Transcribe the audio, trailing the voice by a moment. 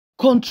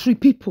Country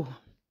people,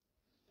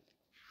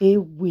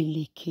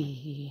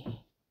 Eweleke.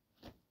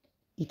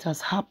 It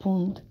has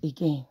happened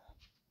again.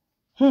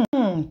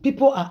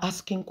 People are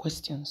asking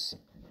questions.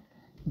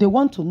 They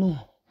want to know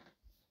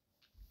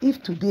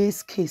if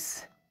today's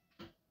case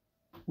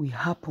will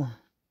happen.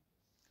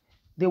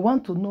 They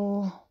want to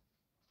know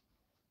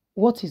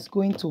what is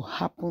going to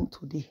happen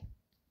today.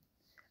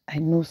 I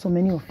know so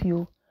many of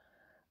you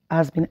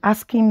has been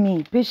asking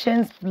me,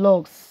 Patience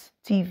Vlogs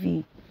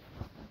TV,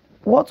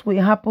 what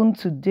will happen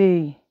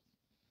today?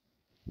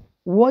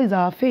 What is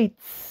our fate?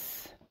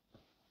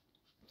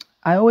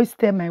 I always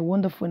tell my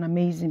wonderful and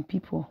amazing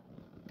people,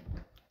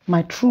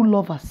 my true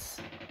lovers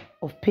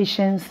of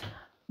Patience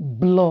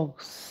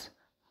Vlogs,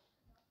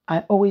 I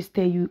always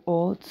tell you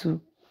all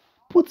to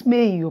put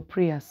me in your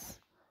prayers.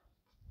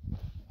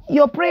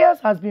 Your prayers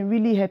has been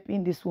really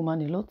helping this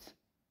woman a lot.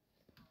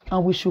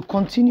 And we should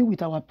continue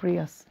with our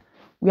prayers.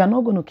 We are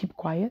not going to keep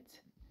quiet.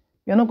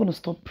 We are not going to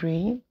stop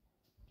praying.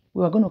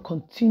 We are going to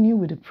continue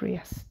with the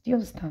prayers. Do you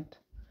understand?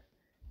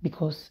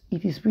 Because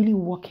it is really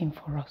working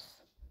for us.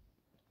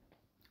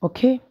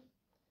 Okay?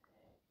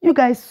 You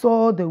guys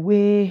saw the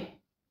way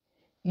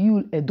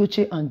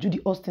Edochie and Judy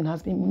Austin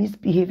has been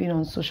misbehaving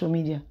on social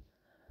media.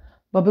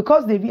 But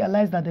because they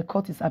realized that the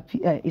court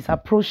is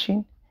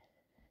approaching,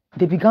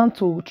 they began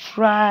to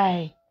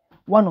try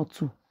one or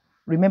two.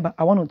 Remember,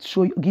 I want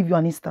to give you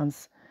an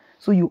instance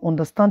so you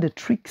understand the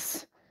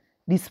tricks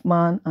this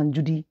man and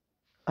Judy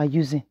are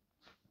using.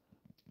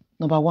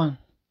 Number one,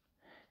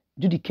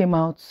 Judy came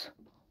out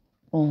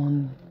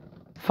on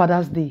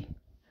Father's Day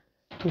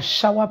to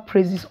shower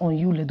praises on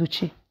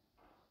Edochie.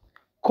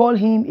 Call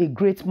him a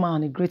great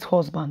man, a great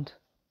husband.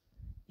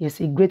 Yes,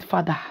 a great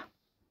father.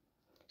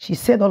 She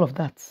said all of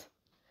that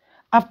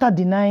after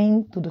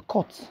denying to the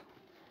court,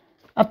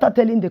 after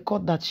telling the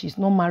court that she's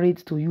not married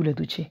to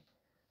Edochie.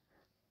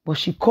 But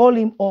she called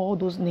him all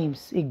those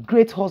names. A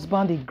great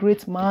husband, a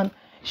great man.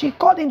 She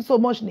called him so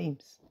much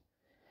names.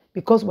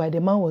 Because while the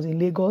man was in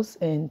Lagos,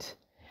 and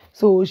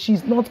so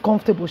she's not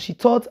comfortable. She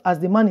thought as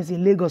the man is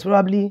in Lagos,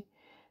 probably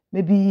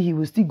maybe he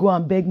will still go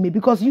and beg me.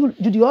 Because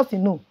Judy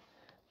Austin know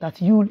that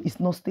Yul is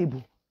not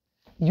stable.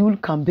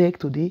 Yul can beg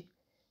today.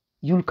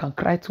 Yul can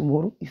cry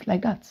tomorrow. It's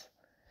like that.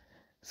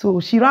 So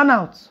she ran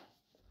out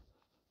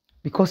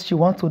because she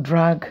wants to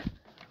drag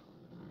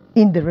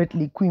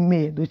indirectly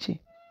Queenmay Edochie.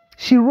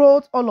 She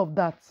wrote all of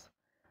that.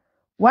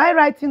 While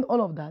writing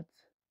all of that,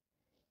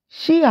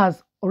 she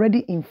has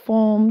already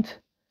informed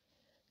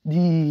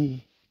the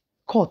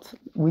court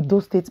with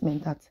those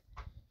statements that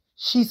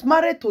she's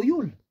married to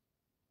Yul.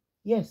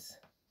 Yes.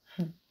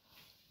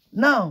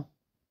 Now,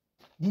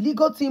 the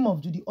legal team of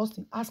Judy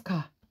Austin asked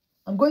her,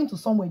 I'm going to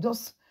somewhere,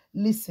 just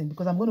listen,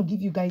 because I'm going to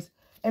give you guys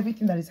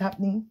everything that is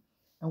happening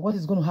and what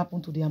is going to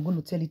happen today. I'm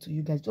going to tell it to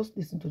you guys. Just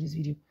listen to this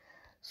video.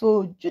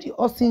 So Judy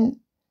Austin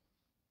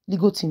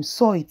legal team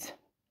saw it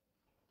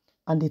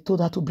and they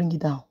told her to bring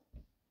it down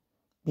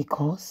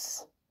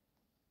because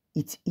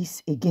it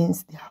is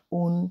against their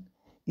own,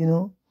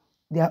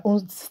 their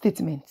own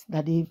statement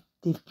that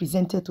they've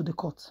presented to the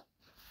court.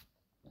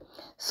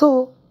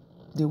 So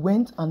they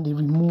went and they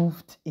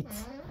removed it.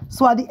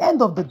 So at the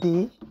end of the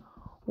day,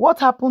 what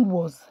happened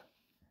was,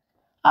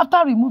 after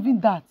removing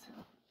that,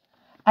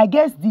 I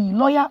guess the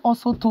lawyer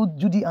also told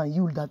Judy and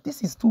Yul that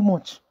this is too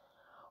much.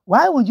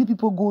 Why would you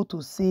people go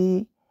to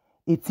say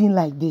a thing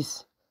like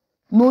this,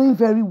 knowing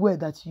very well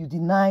that you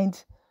denied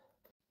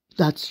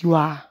that you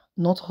are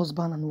not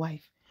husband and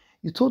wife?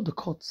 You told the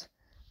court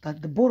that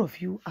the both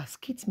of you are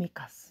skit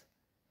makers.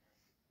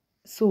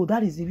 So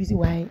that is the reason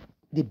why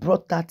they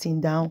brought that thing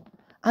down.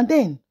 And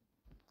then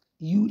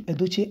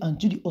Edochie and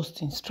Judy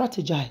Austin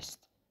strategized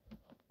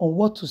on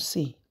what to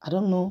say. I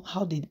don't know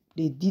how they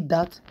did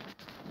that,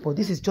 but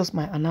this is just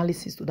my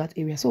analysis to that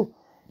area. So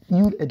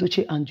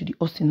Edochie and Judy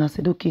Austin now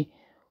said, okay,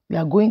 we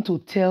are going to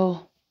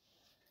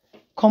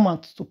come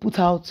out to put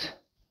out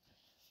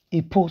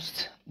a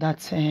post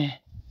that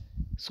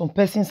some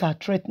persons are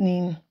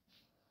threatening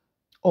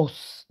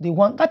us. They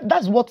want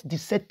that's what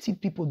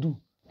deceptive people do.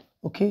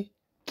 Okay.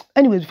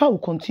 Anyway, before we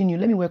continue,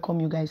 let me welcome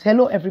you guys.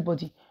 Hello,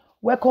 everybody.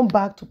 Welcome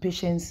back to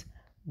Patience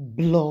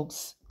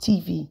Vlogs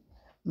TV.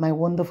 My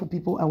wonderful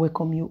people, I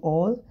welcome you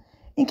all.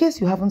 In case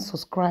you haven't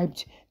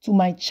subscribed to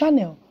my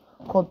channel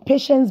called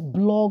Patience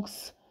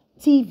Vlogs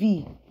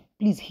TV,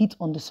 please hit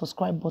on the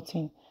subscribe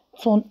button,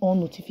 turn on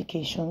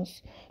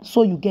notifications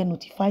so you get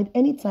notified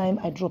anytime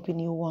I drop a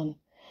new one.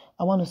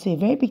 I want to say a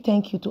very big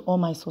thank you to all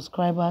my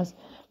subscribers,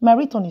 my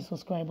returning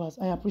subscribers.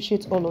 I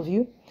appreciate all of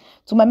you.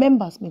 To my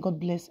members, may God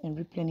bless and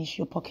replenish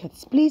your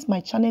pockets. Please, my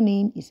channel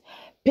name is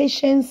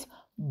Patience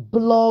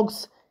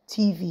Vlogs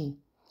TV.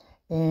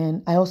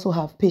 And I also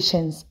have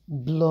Patience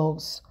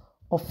Vlogs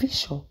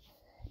Official.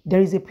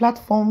 There is a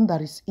platform that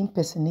is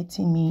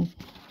impersonating me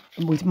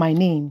with my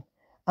name,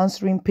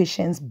 answering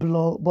Patience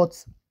Blog,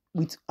 but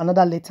with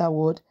another letter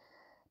word.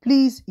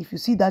 Please, if you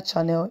see that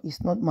channel,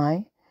 it's not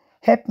mine.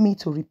 Help me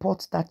to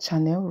report that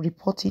channel.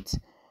 Report it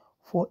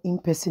for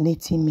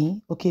impersonating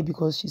me, okay?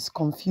 Because she's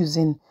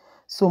confusing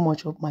so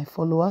much of my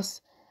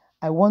followers.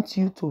 I want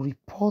you to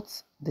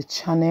report the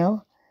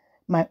channel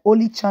My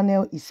only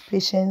channel is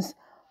Patience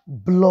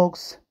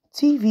Blogs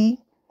TV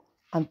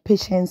and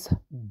Patience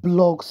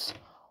Blogs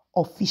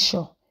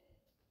Official.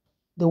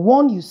 The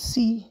one you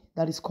see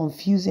that is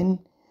confusing,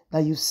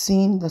 that you've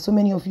seen, that so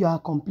many of you are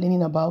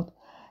complaining about,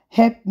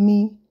 help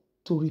me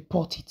to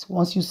report it.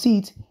 Once you see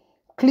it,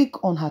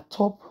 click on her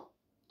top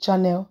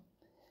channel.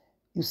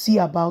 You see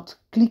about,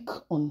 click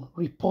on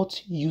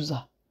report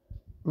user.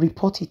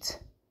 Report it.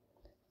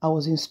 I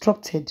was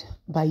instructed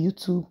by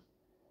YouTube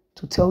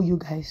to tell you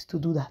guys to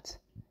do that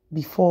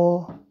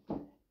before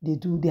they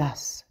do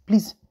theirs.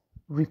 Please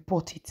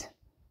report it.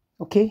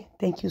 Okay?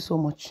 Thank you so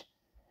much.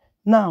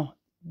 Now,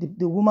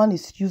 the woman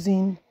is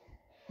using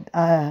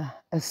a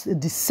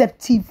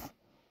deceptive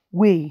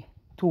way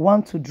to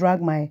want to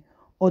drag my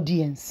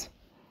audience.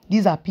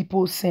 These are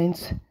people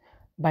sent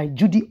by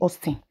Judy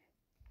Austin.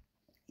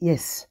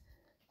 Yes,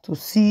 to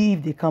see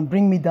if they can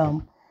bring me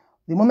down.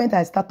 The moment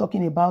I start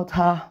talking about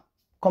her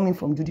coming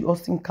from Judy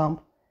Austin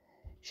camp,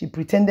 she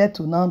pretended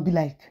to now be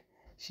like,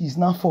 she's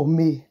now for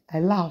me. I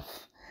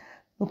laugh.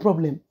 No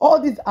problem. All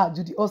these are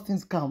Judy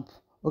Austin's camp.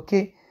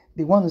 Okay?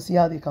 They want to see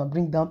how they can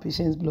bring down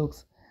Patience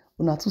Blogs.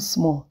 We're not too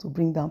small to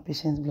bring down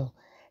Patience Blog.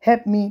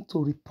 Help me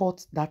to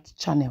report that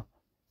channel.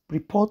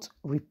 Report,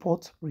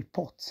 report,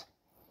 report.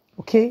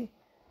 Okay?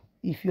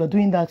 If you're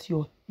doing that,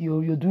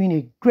 you're doing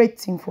a great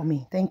thing for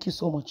me. Thank you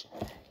so much.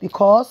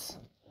 Because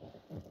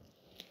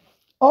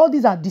all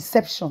these are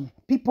deception.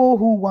 People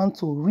who want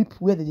to reap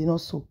where they did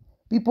not sow.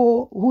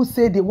 People who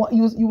say they want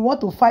you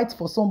want to fight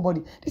for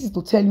somebody. This is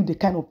to tell you the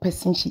kind of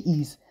person she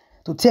is.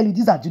 To tell you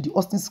these are Judy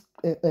Austin's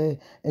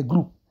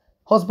group.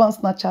 Husband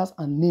snatchers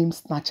and name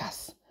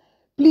snatchers.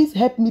 Please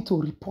help me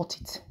to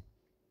report it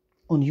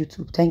on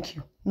YouTube. Thank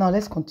you. Now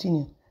let's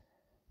continue.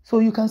 So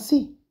you can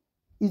see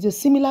it's a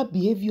similar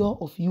behavior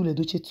of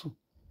Edochie too.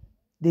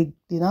 They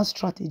now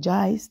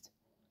strategized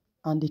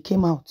and they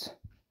came out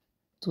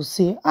to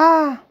say,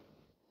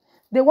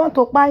 they want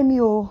to buy me,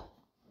 oh.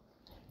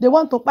 They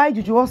want to buy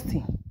Judy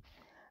Austin.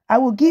 I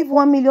will give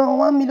 1 million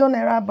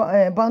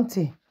naira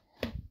bounty.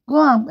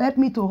 Go and help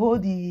me to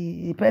hold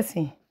the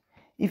person.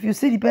 If you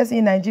see the person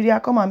in Nigeria,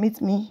 come and meet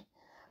me.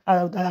 I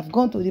have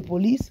gone to the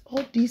police.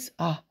 All these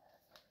are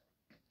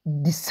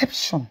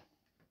deception.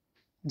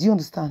 Do you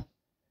understand?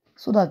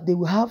 So that they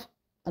will have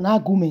an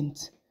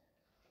argument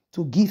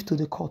to give to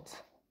the court.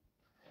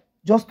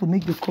 Just to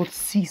make the court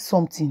see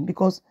something.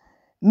 Because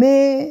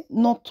May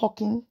not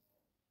talking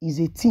is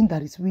a thing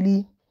that is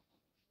really,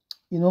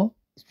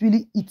 it's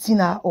really eating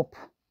her up.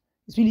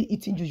 It's really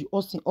eating Judy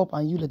Austin up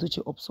and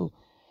Edochie up. So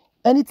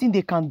anything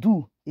they can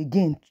do,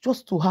 again,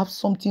 just to have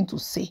something to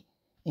say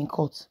in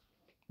court,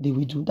 they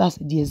will do. That's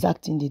the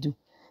exact thing they do.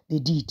 They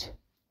did.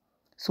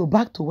 So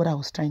back to what I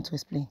was trying to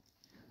explain.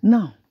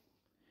 Now,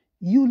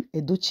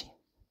 Edochie,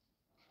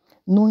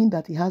 knowing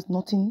that he has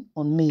nothing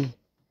on May,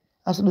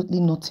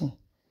 absolutely nothing,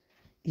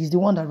 he's the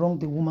one that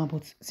wronged the woman,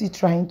 but she's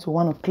trying to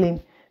want to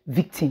claim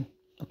victim.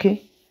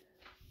 Okay?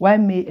 Why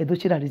May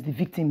Edochie, that is the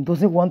victim,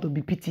 doesn't want to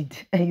be pitied?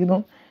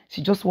 And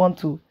she just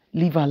wants to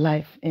live her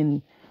life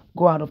and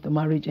go out of the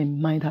marriage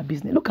and mind her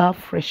business. Look how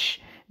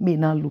fresh May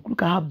now look.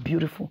 Look at how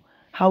beautiful,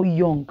 how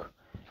young,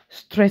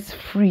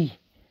 stress-free,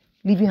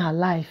 living her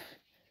life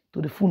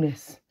to the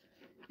fullness.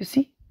 You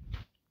see?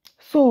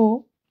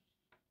 So,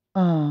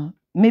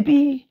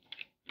 maybe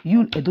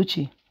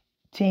Edochie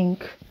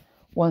think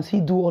once he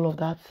do all of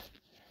that,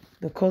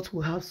 the court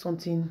will have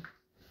something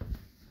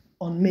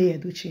on May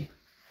Edochie.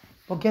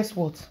 But guess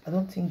what? I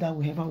don't think that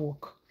will ever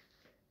work.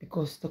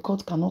 Because the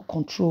court cannot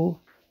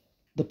control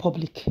the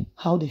public,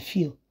 how they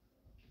feel,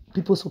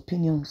 people's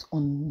opinions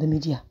on the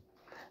media.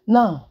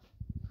 Now,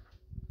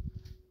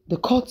 the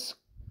court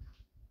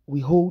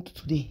we hold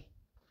today.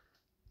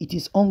 It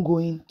is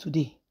ongoing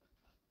today.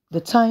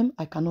 The time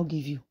I cannot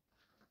give you.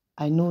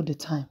 I know the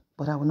time,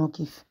 but I will not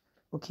give.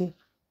 Okay?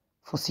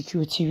 For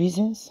security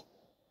reasons,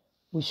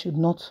 we should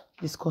not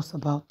discuss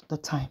about the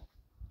time.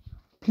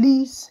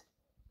 Please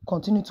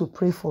continue to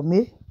pray for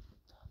me.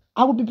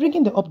 I will be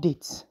bringing the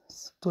updates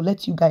to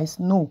let you guys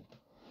know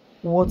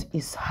what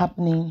is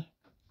happening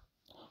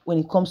when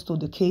it comes to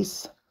the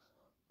case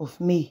of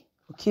May,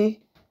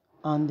 okay?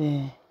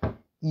 And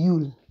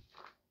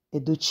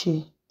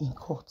Edochie in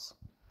court.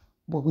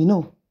 But we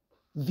know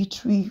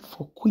victory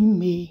for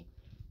Queenmay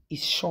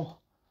is sure.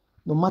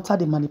 No matter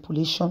the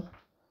manipulation,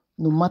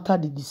 no matter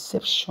the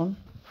deception,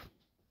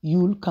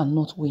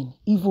 cannot win.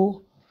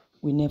 Evil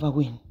will never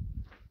win.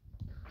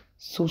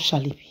 So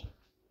shall it be.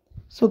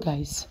 So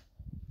guys,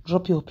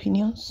 drop your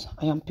opinions.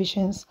 I am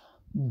Patience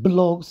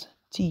Blogs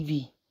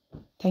TV.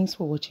 Thanks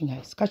for watching,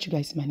 guys. Catch you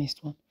guys in my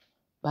next one.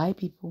 Bye,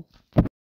 people.